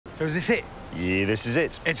So is this it? Yeah, this is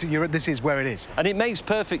it. This is where it is. And it makes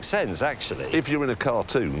perfect sense, actually. If you're in a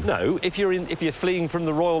cartoon. No, if you're fleeing from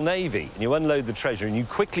the Royal Navy and you unload the treasure and you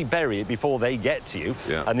quickly bury it before they get to you,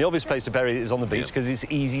 and the obvious place to bury it is on the beach because it's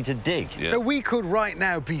easy to dig. So we could right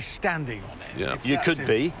now be standing on it. Yeah. You could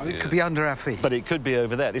be. I mean, it could be under our feet. But it could be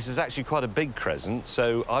over there. This is actually quite a big crescent,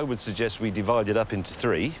 so I would suggest we divide it up into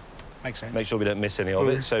 3. Makes sense. Make sure we don't miss any of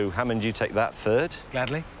it. So, Hammond, you take that third.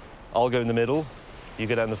 Gladly. I'll go in the middle. You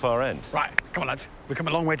go down the far end. Right, come on, lads. We've come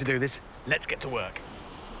a long way to do this. Let's get to work.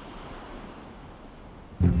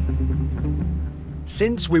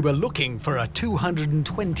 Since we were looking for a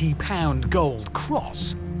 £220 gold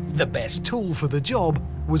cross, the best tool for the job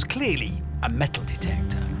was clearly a metal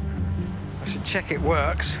detector. I should check it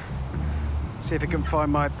works. See if it can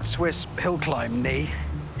find my Swiss hill climb knee.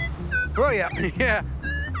 Oh, yeah, yeah.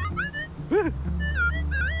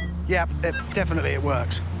 Yeah, definitely it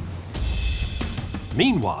works.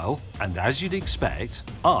 Meanwhile, and as you'd expect,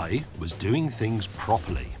 I was doing things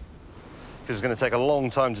properly. Because it's going to take a long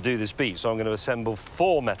time to do this beach, so I'm going to assemble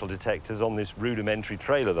 4 metal detectors on this rudimentary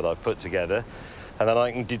trailer that I've put together, and then I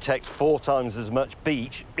can detect 4 times as much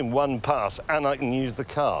beach in one pass, and I can use the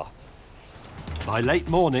car. By late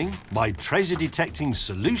morning, my treasure detecting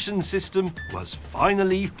solution system was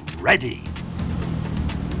finally ready.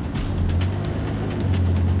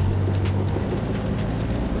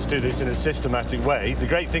 Do this in a systematic way. The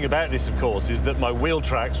great thing about this, of course, is that my wheel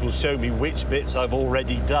tracks will show me which bits I've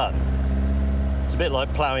already done. It's a bit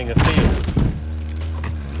like ploughing a field.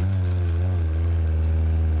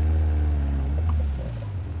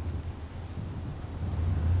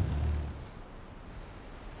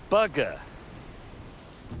 Bugger.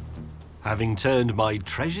 Having turned my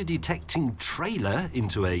treasure detecting trailer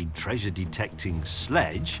into a treasure detecting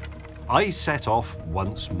sledge, I set off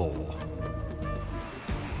once more.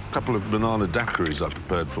 Couple of banana daiquiris I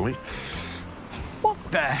prepared for you. What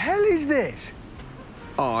the hell is this?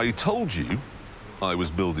 I told you I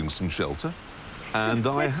was building some shelter, and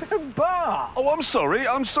It's a bar! Oh, I'm sorry.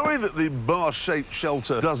 I'm sorry that the bar-shaped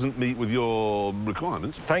shelter doesn't meet with your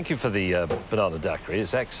requirements. Thank you for the banana daiquiri.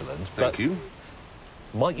 It's excellent. Thank you.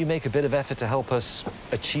 Might you make a bit of effort to help us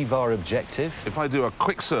achieve our objective? If I do a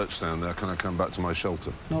quick search down there, can I come back to my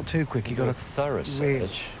shelter? Not too quick, you got A thorough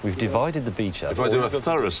search. We've divided the beach up. If I do a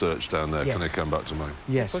thorough search down there, can I Yes. come back to mine?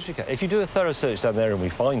 Yes. Of course you can. If you do a thorough search down there and we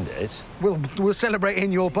find it... We'll celebrate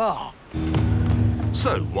in your bar.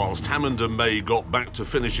 So, whilst Hammond and May got back to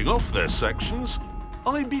finishing off their sections,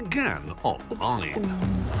 I began on mine.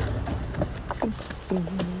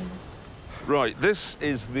 Right, this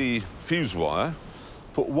is the fuse wire.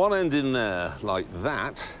 Put one end in there like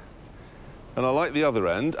that, and I like the other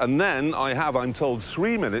end, and then I have, I'm told,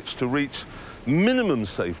 3 minutes to reach minimum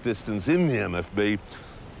safe distance in the MFB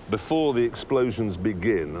before the explosions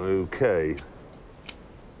begin. OK.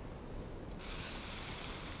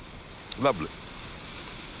 Lovely.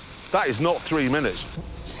 That is not 3 minutes.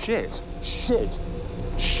 Shit. Shit.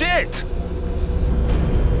 Shit!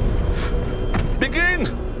 Begin!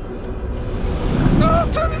 Ah,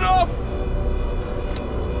 turn it off!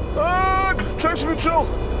 Traction control!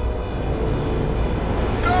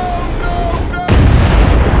 Go, go, go!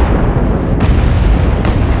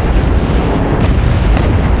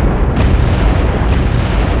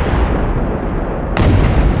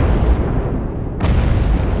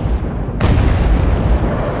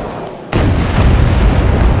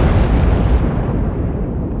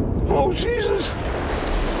 Oh, Jesus!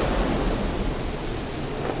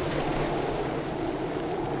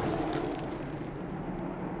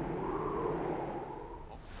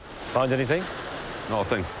 Find anything? Not a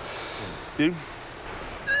thing. You?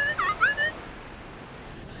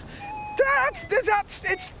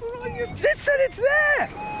 It's... Listen, it's there!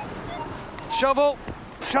 Shovel!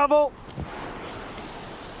 Shovel!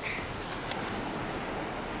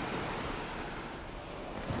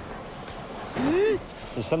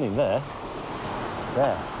 There's something there.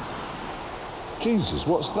 There. Jesus,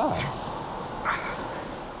 what's that?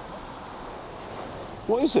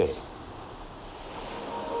 What is it?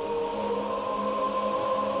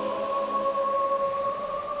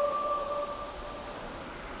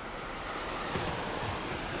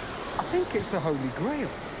 I think it's the Holy Grail.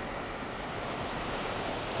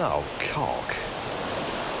 Oh, cock.